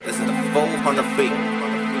400 feet.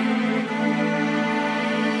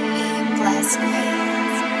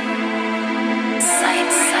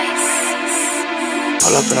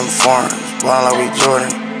 Pull up in them foreigns, ballin' like we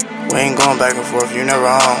Jordan. We ain't going back and forth, you never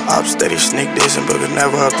home. Op steady sneak dissing, but could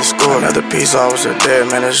never up the score. Another peace officer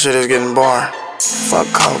dead, man, this shit is getting boring. Fuck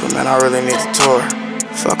COVID, man, I really need the tour.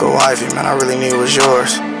 Fuck a wifey, man, I really need what's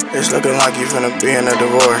yours. It's looking like you finna be in a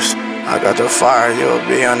divorce. I got the fire, you'll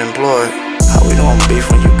be unemployed. How we doing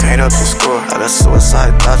beef when you can't up the score? I got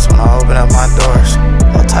suicide thoughts when I open up my doors.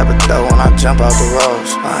 All type of dough when I jump out the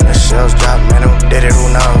roads. Behind the shells drop, man, who did it,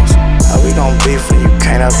 who knows? How we gon' beef when you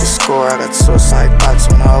can't up the score? I got suicide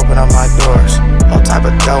thoughts when I open up my doors. All type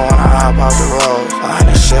of dough when I hop out the roads.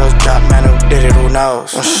 Behind the shells drop, man, who did it, who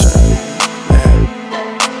knows? Oh shit, man.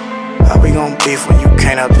 How we gon' beef when you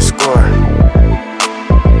can't up the score?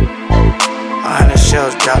 Behind the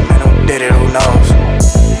shells drop, man, who did it, who knows?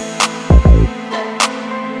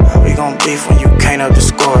 How we gon' beef when you can't up the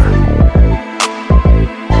score?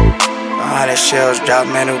 Behind the shells drop,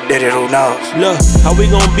 man, who did it, who knows? Look, how we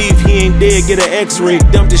gon' beef? He ain't dead, get an x-ray.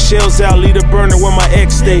 Dump the shells out, leave the burner where my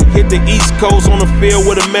ex stay. Hit the East Coast on the field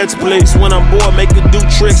where the Mets place. When I'm bored, make it do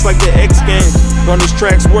tricks like the X Games. Run these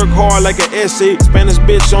tracks, work hard like an essay. Spanish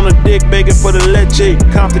bitch on the dick, begging for the leche.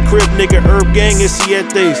 Compton crib, nigga, herb gang, it's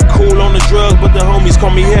sietes. Cool on the drugs, but the homies call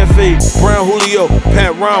me Jefe. Brown Julio,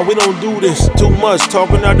 Pat Ron, we don't do this. Too much,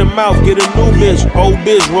 talking out the mouth, get a new bitch. Old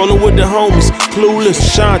bitch, rolling with the homies. Clueless,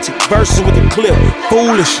 Shanti, verses with the clip.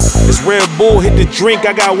 Foolish, this Red Bull, hit the drink,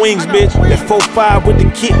 I got wings, bitch. That 4-5 with the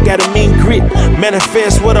kick, got a mean grit.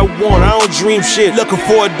 Manifest what I want, I don't dream shit. Looking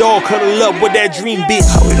for a dog, cuddle up with that dream bitch.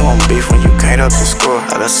 How we doing beef when you can't up the score?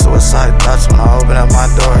 I got suicide thoughts when I open up my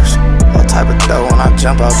doors. All type of dough when I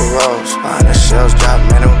jump out the roads. Behind the shells drop,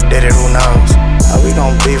 man, who did it, who knows? How we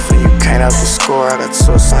gon' beef when you can't up the score? I got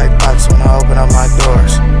suicide thoughts when I open up my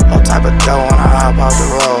doors. All type of dough when I hop out the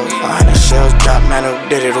roads. Behind the shells drop, man, who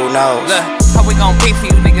did it, who knows? Look, how we gon' beef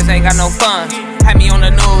for you niggas ain't got no fun. Had me on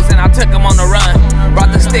the news and I took them on the run.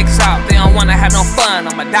 Brought the sticks out, they don't wanna have no fun.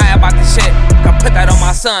 I'ma die about this shit, I put that on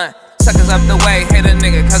my son. Suckers up the way, hate a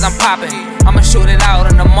nigga cause I'm poppin'. I'ma shoot it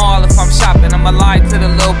out in the mall if I'm shopping. I'ma lie to the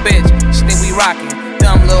little bitch, she think we rockin'.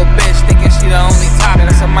 Dumb little bitch, thinking she the only toppin'.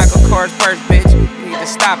 That's a Michael Kors purse, bitch, you need to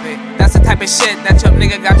stop it. That's the type of shit that your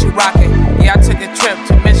nigga got you rockin'. Yeah, I took a trip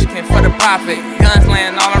to Michigan for the profit. Guns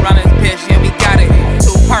laying all around this bitch, yeah we got it.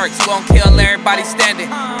 2 perks, we gon' kill everybody standing.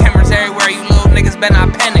 Cameras everywhere, you little niggas better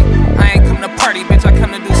not panic. I ain't come to party, bitch, I come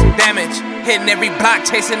to do some damage. Hitting every block,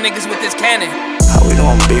 chasing niggas with this cannon. How we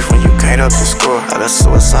doing beef when you can't up the score? I got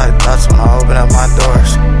suicide thoughts when I open up my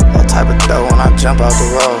doors. All type of dough when I jump out the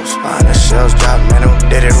roads. Behind the shells drop, man, who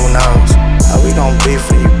did it, who knows? How we gon' beef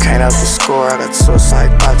when you can't up the score? I got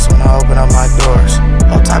suicide thoughts when I open up my doors.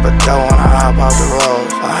 All type of dough when I hop out the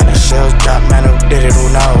roads. Behind the shells drop, man, who did it,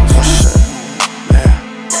 who knows? Oh shit, man.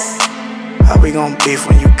 How we gon' beef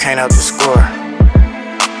when you can't up the score?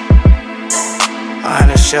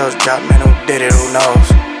 Behind the shells drop, man, who did it, who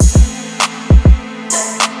knows?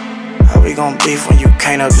 How we gon' beef when you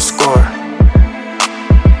can't up the score?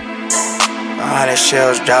 Behind the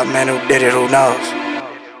shells drop, man, who did it, who knows?